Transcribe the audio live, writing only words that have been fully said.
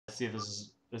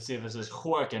see if this is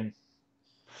working.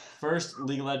 First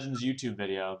League of Legends YouTube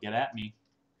video. Get at me,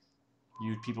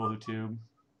 you people who tube.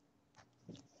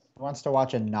 Who wants to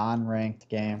watch a non-ranked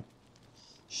game?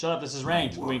 Shut up. This is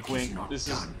ranked. Wink, wink. This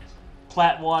is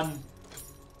Plat 1,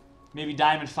 maybe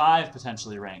Diamond 5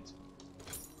 potentially ranked.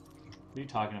 What are you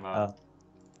talking about?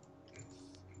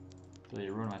 Billy,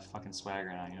 you ruined my fucking swag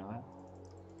right now. You know that?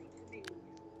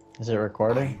 Is it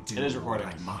recording? It is recording.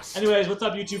 Anyways, what's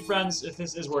up, YouTube friends? If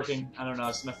this is working, I don't know.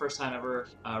 It's my first time ever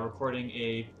recording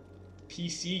a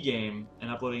PC game and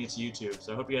uploading it to YouTube,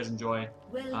 so I hope you guys enjoy.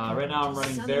 Right now I'm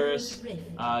running Varus,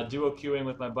 duo queuing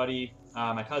with my buddy,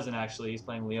 my cousin actually. He's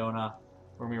playing Leona.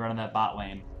 We're going to be running that bot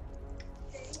lane.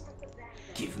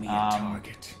 Give me a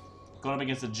target. Going up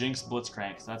against a Jinx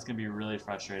Blitzcrank, so that's going to be really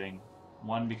frustrating.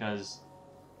 One, because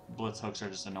Blitz hooks are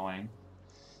just annoying.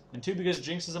 And two, because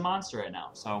Jinx is a monster right now,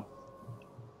 so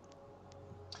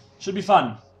should be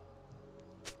fun.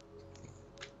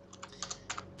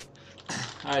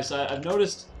 Alright, so I've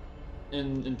noticed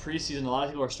in preseason a lot of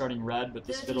people are starting red, but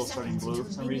this fiddle's starting blue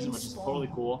for some reason, which is totally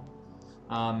cool.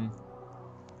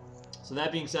 So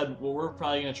that being said, what we're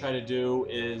probably going to try to do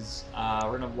is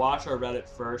we're going to watch our Reddit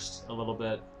first a little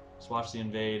bit, just watch the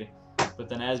invade, but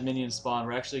then as minions spawn,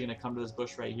 we're actually going to come to this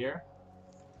bush right here.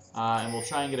 And we'll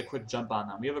try and get a quick jump on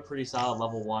them. We have a pretty solid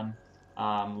level 1.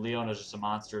 Leona's just a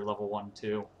monster, level 1,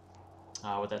 2,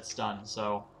 with that stun.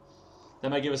 So that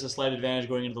might give us a slight advantage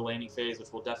going into the laning phase, which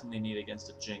we'll definitely need against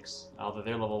a Jinx. Although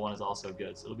their level 1 is also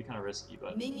good, so it'll be kind of risky.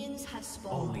 But Minions have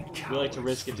spawned. We like to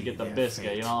risk it to get the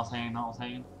biscuit. You know what I'm saying? Know what I'm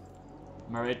saying?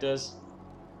 Am I right, Diz?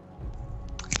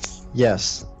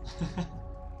 Yes.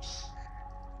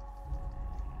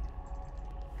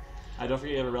 Don't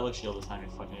forget you have a relic shield this time, you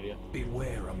fucking idiot.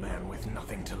 Beware a man with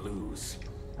nothing to lose.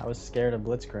 I was scared of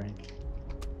Blitzcrank.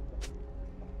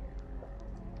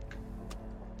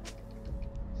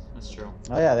 That's true.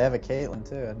 Oh yeah, they have a Caitlyn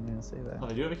too. I didn't even see that. Oh,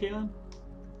 they do have a Caitlyn?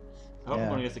 I hope I'm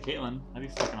going against the Caitlyn. That'd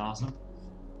be fucking awesome.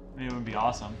 I mean, it would be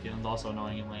awesome. Caitlyn's also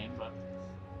annoying in lane, but...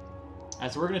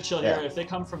 Alright, so we're going to chill here. If they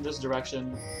come from this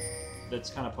direction, that's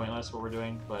kind of pointless what we're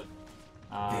doing, but...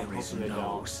 hopefully they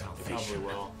don't. They probably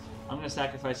will. I'm going to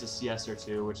sacrifice a CS or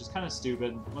two, which is kind of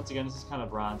stupid. Once again, this is kind of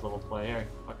bronze level play. Here,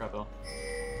 fuck up, Bill.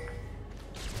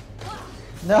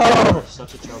 No!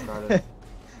 Such a choke artist.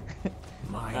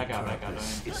 My back out,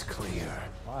 purpose is clear.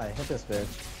 Why? Hit this bitch.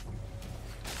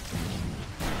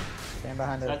 Stand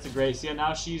behind her. That's a great... See,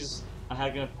 now she's... I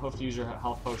had going to have to use her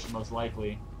health potion most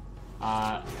likely.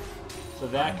 So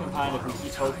that combined, if we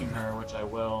keep poking her, which I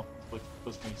will,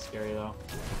 looks pretty scary though.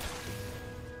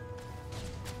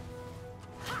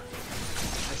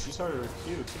 She started her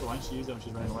Q too. Why didn't she use that when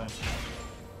she's running away?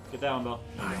 Get that one, Bill.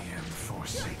 I am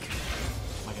forsaken.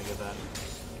 I'm not gonna get that.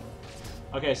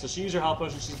 Okay, so she used her health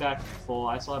potion. She's back full.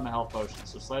 I still have my health potion,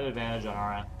 so slight advantage on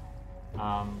our end.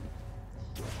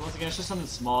 Once again, it's just something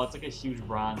small. It's like a huge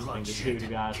bronze thing to do, to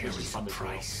be honest. It's just fun to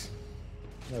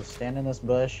do. Yo, stand in this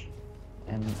bush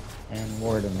and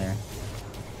ward in there.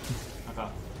 Okay.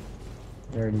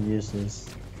 He already used his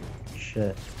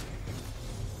shit.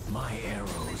 My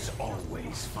arrows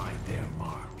always find their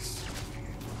marks.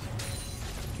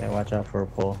 Okay, watch out for a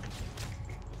pull.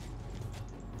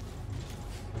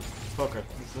 Poke her.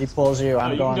 He pulls you,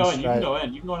 I'm going straight. straight. You can go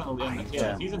in. You can go in on the Caitlyn.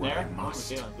 Yeah. If he's in there, go with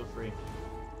Caitlyn. Feel free.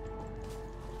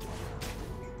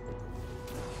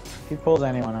 If he pulls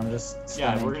anyone, I'm just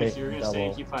Yeah, stunning you're gonna Caitlyn stay and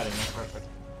double. keep fighting. That's perfect.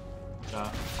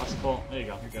 Watch the pull. There you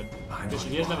go. You're good.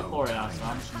 He doesn't have a pull right now, so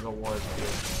I'm just gonna go ward.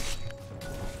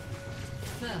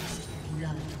 First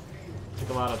blood. Took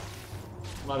a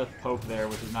lot of poke there,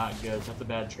 which is not good. That's a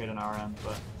bad trade on our end,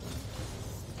 but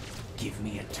Give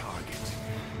me a target.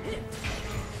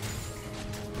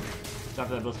 watch out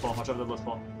for that blitz pull. Watch out for that blitz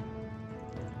pull.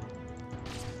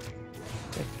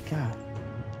 Good God.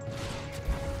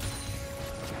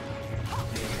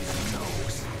 There is no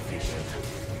salvation.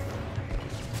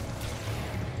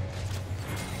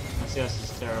 My CS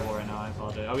is terrible right now. I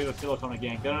apologize. Oh, we have a Philo coming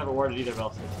again. They don't have a warded either,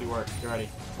 Bill. Let's do work. Get ready.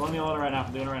 Go on the Leona right now.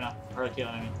 I'm doing it right now. Or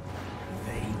Caitlyn, I mean.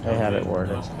 They have it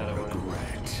warded.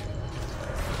 Regret.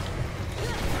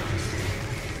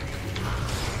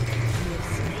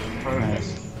 Perfect.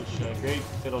 Nice. Good shit. Great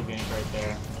fiddle game right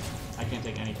there. I can't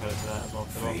take any credit for that as well.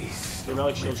 Fiddle. The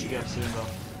relic shield should be up soon, though.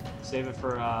 Save it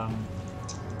for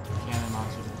cannon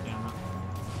monsters and cannon.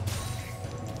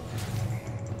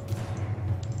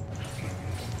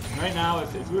 And right now,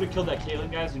 if we would have killed that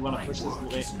Caitlyn, guys, we want to push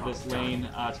this lane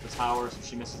to the tower so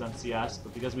she misses on CS.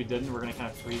 But because we didn't, we're going to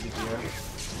kind of freeze it here.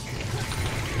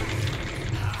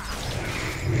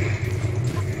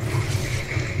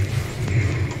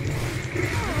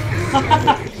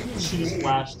 She just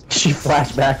flashed. She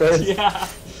flashed backwards? Yeah.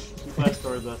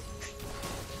 toward the...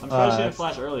 I'm surprised she didn't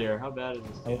flash earlier. How bad is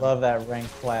this I game? love that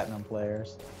ranked platinum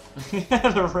players.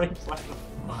 The ring platinum.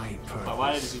 My purpose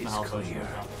Why did I just use is my health potion? clear.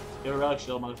 Give a relic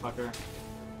shield, motherfucker.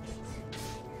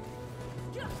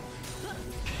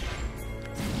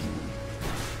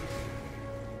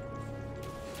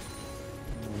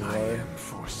 I am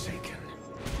forsaken.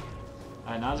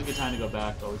 Alright, now's a good time to go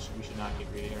back, though. We should not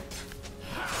get greedy here.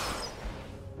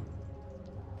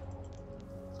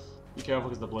 Be careful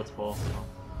because the blitz pull. So.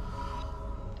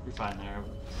 You're fine there.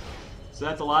 So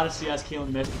that's a lot of CS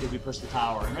Caitlyn missed because we pushed the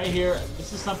tower. And right here,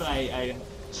 this is something I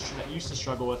used to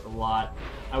struggle with a lot.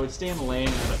 I would stay in the lane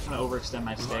and I'd kind of overextend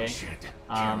my stay.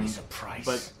 Carries a price.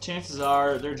 But chances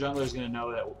are their jungler's going to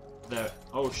know that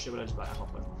oh shit, what did I just buy?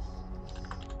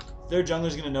 Their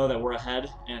jungler's going to know that we're ahead,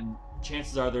 and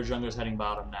chances are their jungler's heading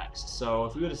bottom next. So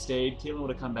if we would have stayed, Caitlyn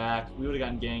would have come back, we would have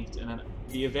gotten ganked, and then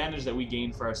the advantage that we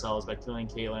gained for ourselves by killing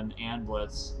Caitlyn and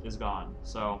Blitz is gone.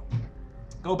 So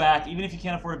go back, even if you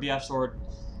can't afford a BF sword.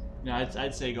 You know,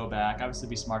 I'd say go back. Obviously,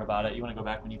 be smart about it. You want to go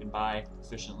back when you can buy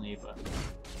efficiently, but.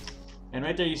 And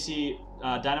right there, you see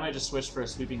Dynamite just switched for a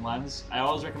sweeping lens. I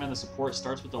always recommend the support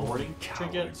starts with the warding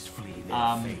trinket,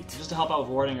 just to help out with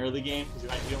warding early game because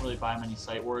you don't really buy many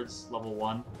sight wards level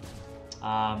 1.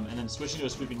 And then switching to a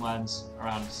sweeping lens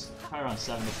probably around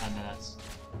 7 to 10 minutes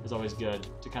is always good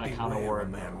to kind of counter ward. A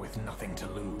man with nothing to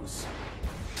lose.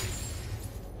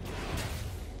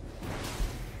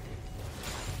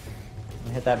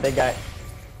 Hit that big guy.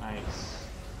 Nice.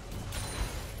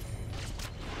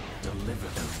 Deliver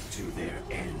them to their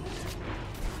end.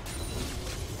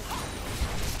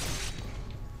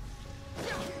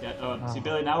 Yeah, see,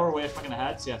 Billy, now we're way fucking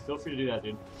ahead, so yeah, feel free to do that,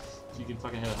 dude. If you can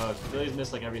fucking hit a hook. Billy's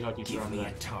missed like every hook he's thrown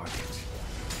today. Target.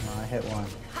 No, I hit one.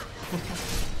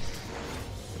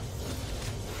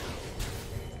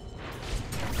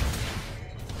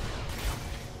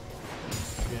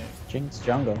 Okay. Jinx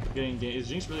jungle. Is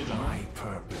Jinx really jungle? My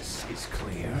purpose is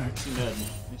clear. She's mid. I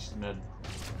think she's mid.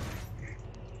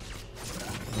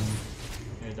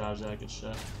 Okay, dodge that, good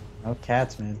shit. No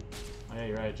cats, man. Oh yeah,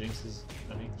 you're right. Jinx is,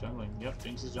 I think, jungling. Yep,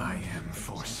 Jinx is jungling. I am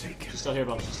forsaken. She's still here,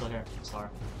 Bill. She's still here. I saw her.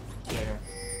 She's right here.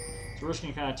 So we're just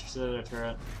gonna kind of sit at their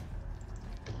turret.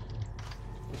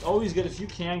 It's always good if you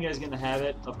can, guys, get in the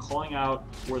habit of calling out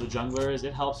where the jungler is.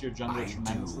 It helps your jungler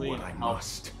tremendously, and it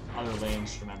helps other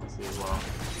lanes tremendously as well.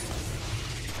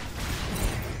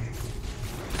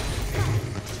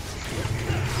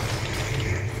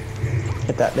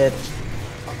 Hit that bitch.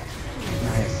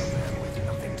 Nice. With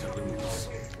nothing to lose.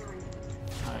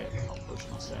 Alright, I'll push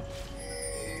my stay.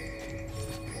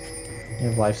 You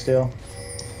have lifesteal?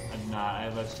 I do not. I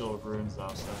have life steal with runes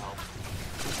though, so that helps.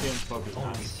 Just getting focused on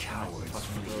Only this cowards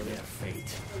fucking flee ability. their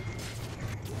fate.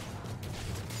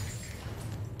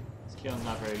 This Kaelin's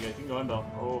not very good. You can go in, Bill.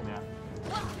 Oh man.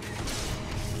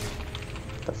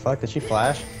 What the fuck? Did she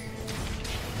flash?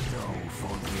 No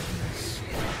forgiveness.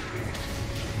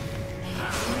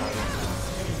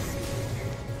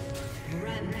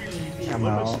 She I'm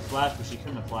looked like she out. flashed, but she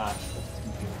couldn't have flashed.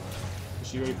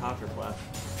 She already popped her flash.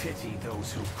 Pity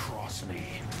those who cross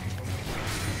me.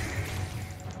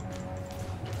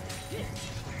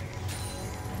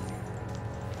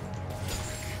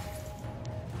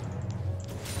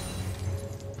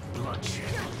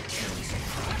 Bloodshed carries a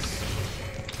price.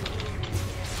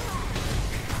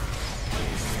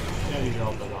 Yeah, these are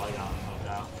all the dog out, no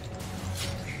doubt.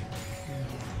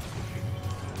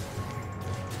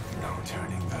 No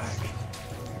turning back.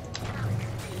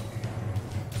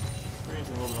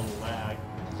 Experiencing a little bit of lag.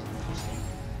 Interesting.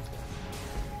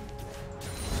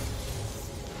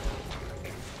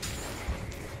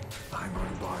 I'm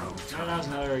on borrowed That time. was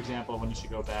another example of when you should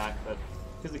go back, but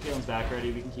because the Kaelin's back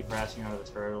already, we can keep harassing her out of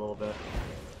the turret a little bit.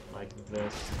 Like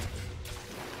this.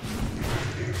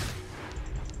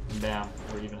 And bam,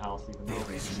 we're even health, even though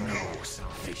There is no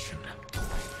salvation.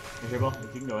 You hear, Bill?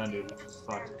 You can go in, dude. It's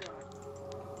fucked.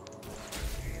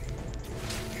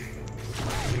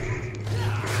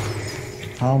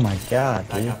 Oh my god,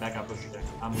 dude. Back up, let's check.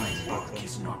 I'm like fucked. Work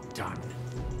is not done.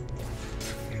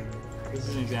 This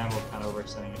is an example of kind of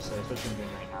overextending yourself, especially when you're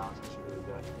doing right now. It's actually really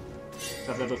good.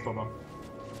 Stop that, let's pull up.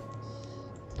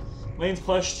 Lane's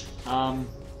pushed. It's going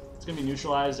to be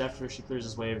neutralized after she clears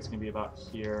this wave. It's going to be about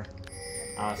here.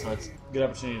 So it's a good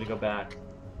opportunity to go back.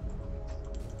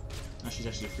 Now she's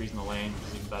actually freezing the lane, which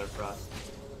is even better for us.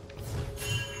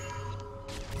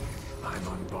 I'm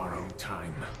on borrowed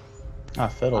time. Ah,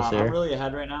 Fiddle's here. I'm really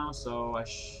ahead right now, so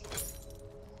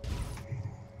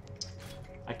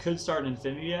I could start an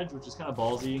Infinity Edge, which is kind of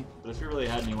ballsy, but if you're really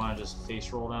ahead and you want to just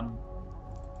face roll them,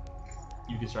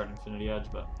 you could start an Infinity Edge,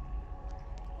 but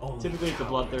typically if the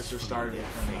Bloodthirster started,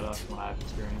 it's from what I've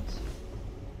experienced.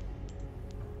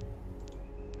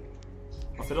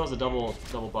 Fiddle has a double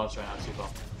buffs right now, Supo.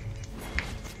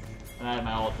 And I have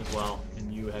my ult as well,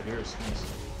 and you have yours. Nice.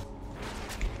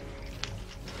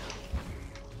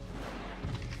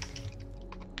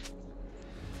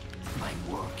 My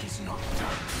work is not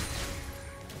done.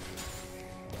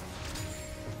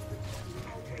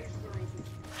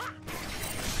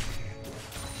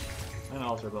 I'm gonna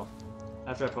alter Bill.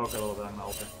 After I poke a little bit, I'm gonna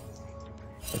alter.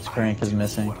 Its crank is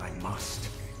missing. What I must.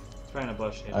 He's trying to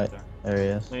bush hit Right, there. there he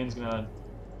is. Lane's gonna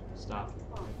stop.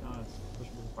 No, it's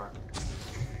pushing too far.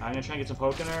 I'm gonna try and get some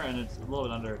poke in her, and it's a little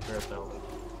bit under turret though.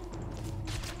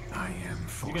 I am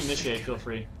If you can initiate, feel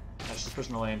free. She's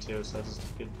pushing the lane too, so that's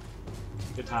just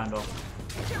good time, Bill.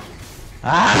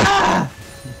 Ah!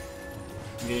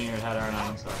 I'm getting your head around,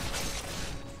 I'm sorry.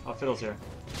 Oh, Fiddle's here.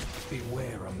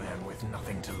 Beware a man with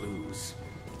nothing to lose.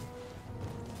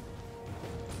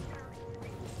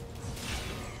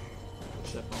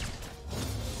 Shit, Bill.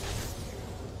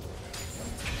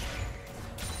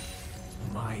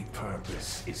 My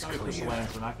purpose is I'm gonna push the clear. lane,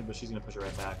 so we're not gonna, but she's gonna push it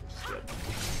right back, which is good.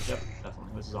 Yep,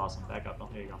 definitely. This is awesome. Back up, Bill.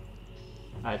 Here you go.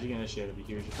 Alright, if you can initiate, it'd be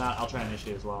huge. If not, I'll try and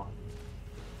initiate as well.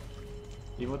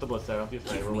 Even with the blitz there, don't be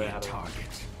afraid. Give We're me way a ahead of it. target.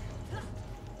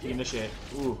 If you can initiate.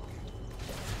 Ooh.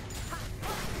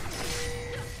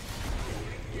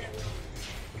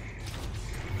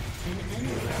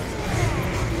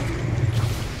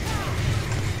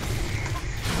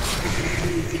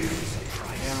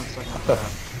 Damn, I'm stuck in the trap.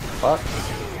 Fuck.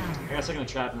 I got stuck in the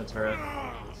trap in the turret.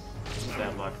 This is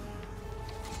bad luck.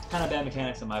 Kind of bad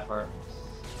mechanics on my part.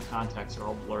 The contexts are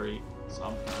all blurry, so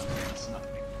I'm kind of messing up.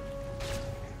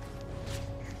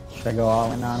 Should I go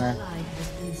all in on her? Ally has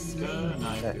been slain. Good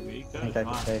night, I baby. think Good. I Come can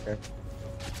on. take her.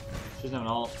 She doesn't have an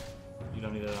ult. You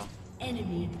don't need it.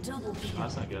 Enemy double Oh, kill.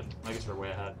 that's not good. I guess we're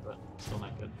way ahead, but still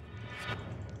not good.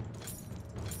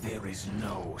 There is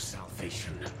no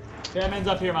salvation. Fat Man's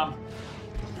up here, Mom.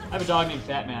 I have a dog named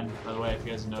Fat Man, by the way, if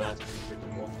you guys know that. It's pretty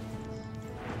freaking cool.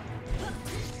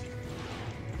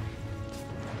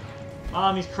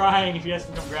 Mom, he's crying if you guys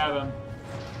can come grab him.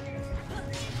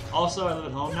 Also, I live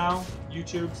at home now,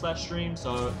 YouTube/stream,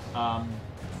 so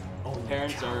Only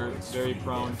parents are cowards very flee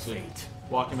prone their to fate.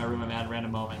 walk in my room at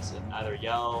random moments and either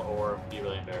yell or be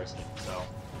really embarrassing. So,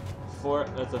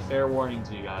 that's a fair warning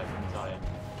to you guys, let me tell you.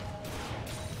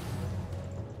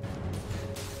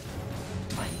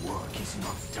 My work is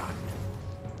not done.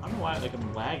 I don't know why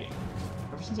I'm lagging.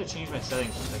 Ever since I changed my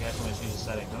settings, I accidentally changed the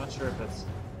settings. I'm not sure if it's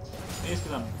maybe it's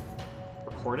because I'm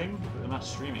recording, but I'm not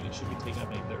streaming. It should be taking up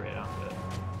any bit rate. I don't get it.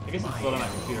 I guess it's loaded on my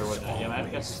computer with it. Yeah, my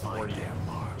FPS is 40.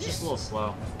 It's just a little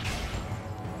slow.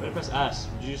 Wait, I press S.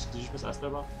 Did you press S there,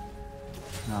 Bob?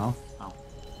 No. Oh.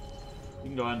 You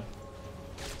can go in.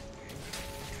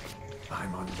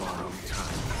 I'm on borrowed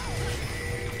time.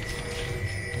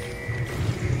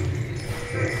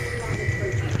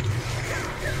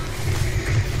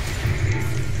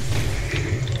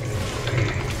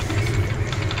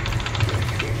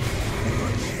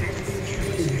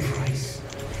 Price.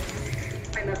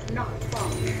 I must not fall.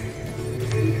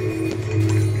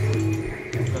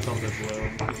 That's all good blue. You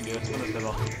can do it. It's from the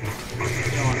fiddle.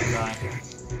 You don't want to die.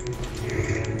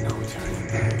 No turning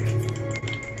back.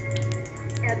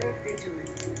 Ever vigilant.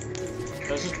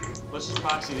 Let's just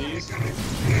proxy these. Go,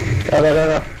 go,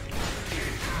 go, go.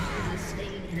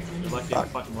 You're lucky I'm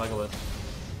fucking Legolas.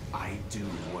 I do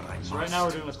what I must. So right now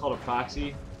we're doing what's called a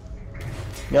proxy.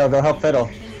 Yo, go help Fiddle.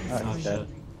 Oh, Oh, he's shit. dead.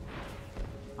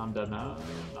 I'm dead now.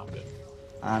 Not good.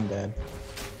 I'm dead.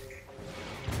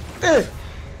 There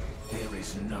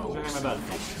is no Who's behind my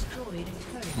bed? Destroyed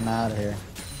a turret. I'm out of here.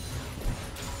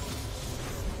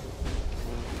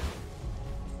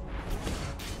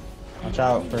 Watch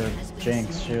out for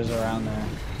Jinx. She was around there.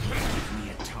 Give me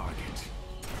a target.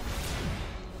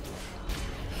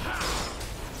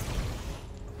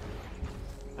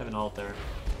 I have an ult there.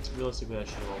 Realistically, I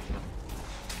should have ulted him.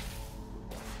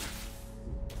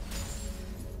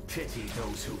 Pity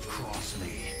those who cross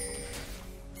me.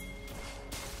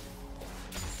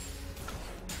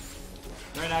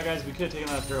 Right now, guys, we could have taken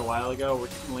that turret a while ago. We're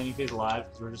keeping the laning phase alive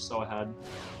because we're just so ahead.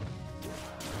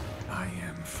 I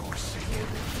am forsaken.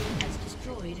 Has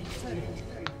destroyed a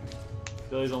turret.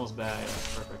 Billy's almost back. Yeah,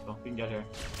 perfect. Well, we can get here.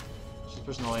 She's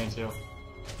pushing the lane too.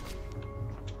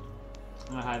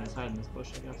 I'm gonna hide in this bush,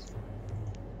 I guess.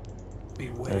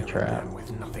 Beware a trap. man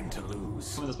with nothing to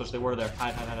lose. Come in this bush. They were there.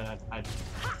 Hide. Yeah,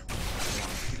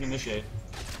 you can initiate.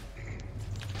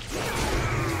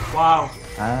 Wow.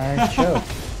 I choked.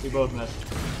 We both missed.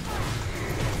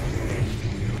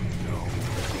 No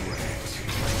regret.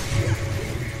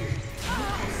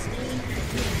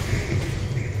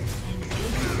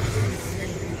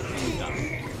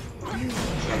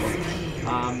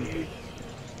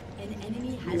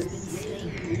 has been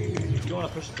slain. You don't want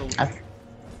to push the. You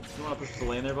don't want to push the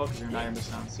lane there, Bo, because now you're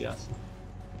missing on CS.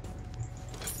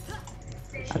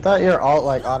 I thought your ult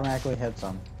like automatically hits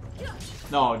them.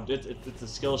 No, it's a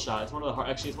skill shot. It's one of the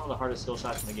actually it's one of the hardest skill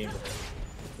shots in the game to hit.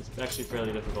 It's actually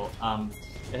fairly difficult.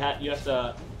 You have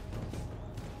to.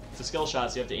 It's a skill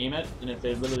shot, so you have to aim it, and if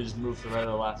they literally just move to the right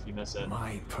or the left, you miss it.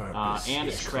 My purpose And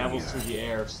it is travels clear. through the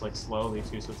air, just like slowly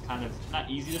too, so it's kind of not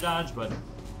easy to dodge, but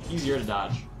easier to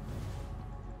dodge.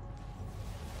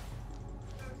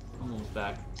 Almost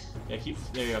back. Yeah,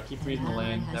 there you go. Keep freezing the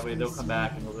lane. That way they'll come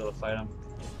back and we'll be able to fight them.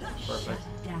 Perfect.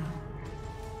 Down.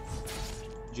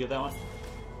 Did you get that one?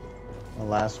 The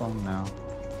last one, no.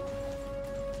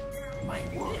 My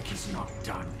work is not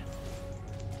done.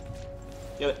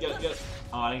 Get it, get it, get it.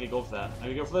 Oh, I didn't get gold for that. I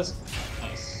can go for this.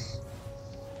 Nice.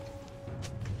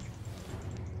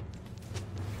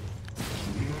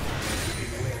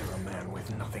 Beware a man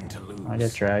with nothing to lose. I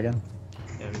get dragon.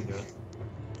 Yeah, we can do it.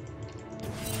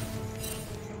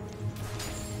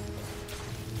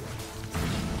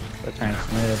 The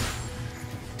tank's mid.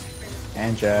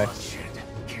 And Jax. Bloodshed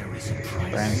carries a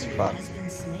price. Brand's fuck. Has been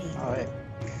slain. Oh wait.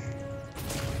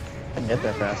 I can get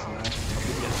there fast enough.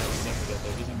 We can get there. We have to get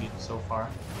there. He's gonna be so far.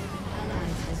 Ally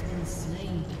has been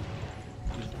slain.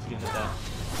 You can hit that.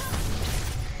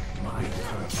 My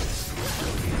purpose is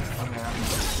clear. Come here.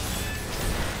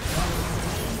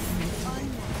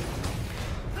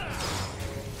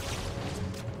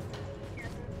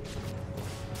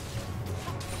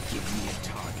 Give me a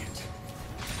target.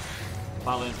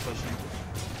 Bot lane's pushing.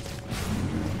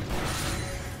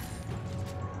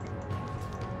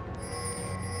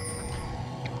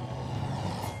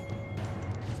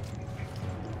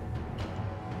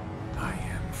 I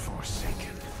am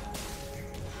forsaken.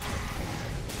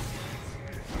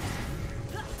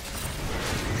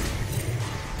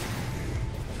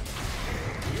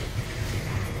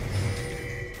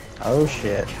 Oh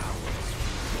shit.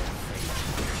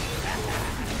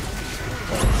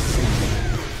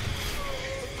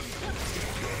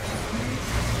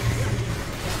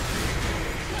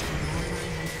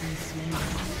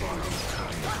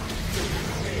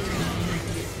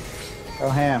 Go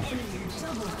ham.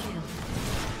 Double kill.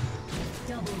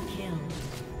 Double kill.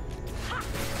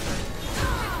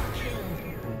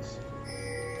 Nice.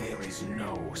 There is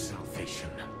no salvation.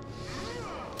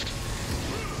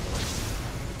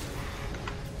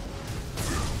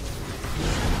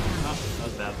 Oh, that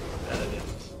was bad. Bad idea.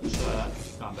 Should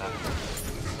have gone back.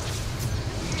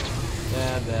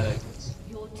 Bad exits.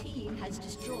 Your team has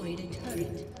destroyed a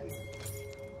turret.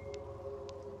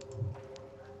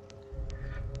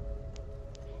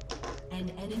 An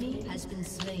enemy has been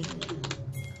slain.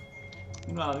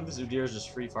 No, I think the Udyr is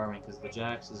just free farming because the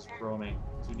Jax is roaming.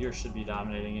 Udyr should be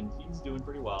dominating, and he's doing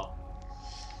pretty well.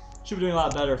 Should be doing a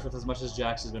lot better with as much as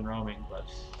Jax has been roaming, but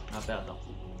not bad though.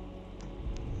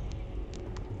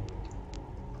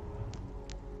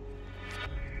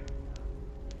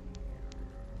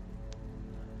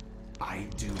 I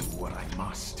do what I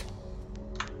must.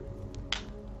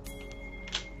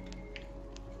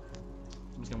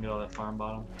 I'm just gonna get all that farm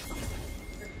bottom.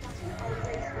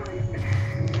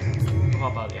 We'll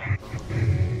hop out, yeah.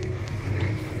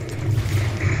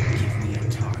 Give me a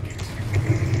target.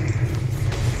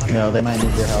 No, they might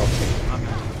need your help. I'm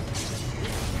not.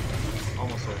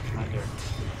 Almost there. Not here.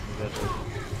 Good.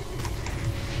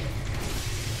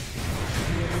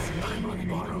 I'm on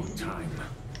borrowed time.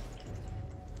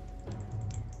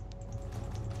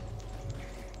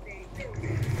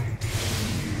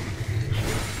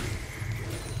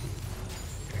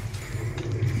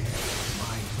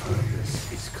 My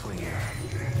purpose is clear.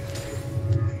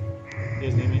 You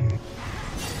guys need me?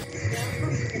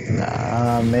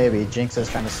 Nah, maybe. Jinx is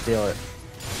trying to steal it.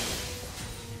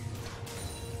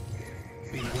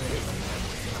 Beware of a man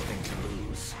with nothing to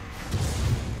lose.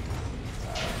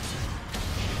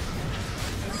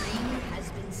 An enemy has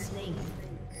been slain.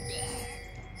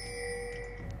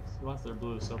 He wants their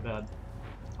blue so bad.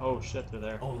 Oh shit, they're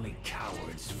there. Only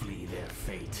cowards flee their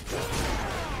fate.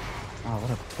 Oh,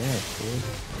 what a bitch,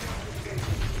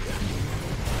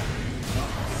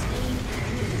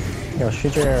 dude. Yo,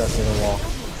 shoot your arrow through the wall.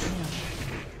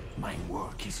 My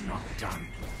work is not done.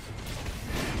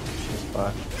 She's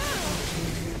fucked.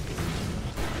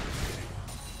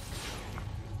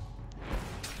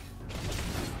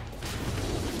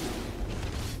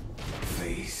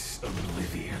 Face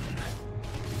oblivion.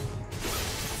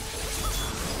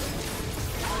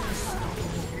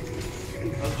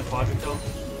 That was the quadrant kill?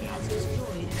 Yeah.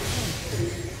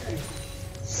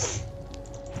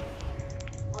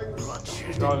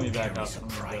 Bloodshed Throwing me back carries up. a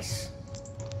price.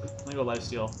 I'm gonna go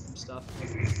lifesteal some stuff.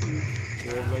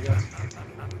 Wolves, I guess.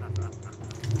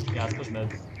 Yeah, let's push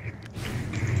mid.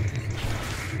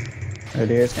 Oh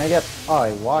dear, it's gonna get. Oh,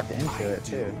 he walked into it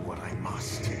too. What I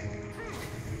must.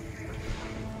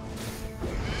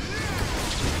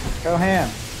 Go ham.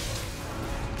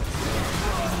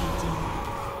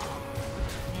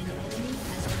 An enemy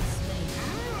has been slain.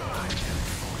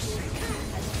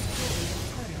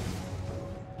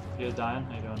 You guys dying?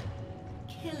 How you doing?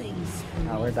 Killing spree.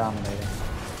 Oh, we're dominating.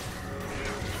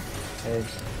 Hey,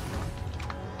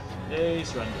 Hey,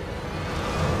 surrender.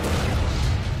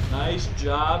 Nice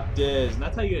job, Diz. And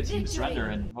that's how you get a team to surrender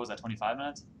in, what was that, 25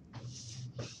 minutes?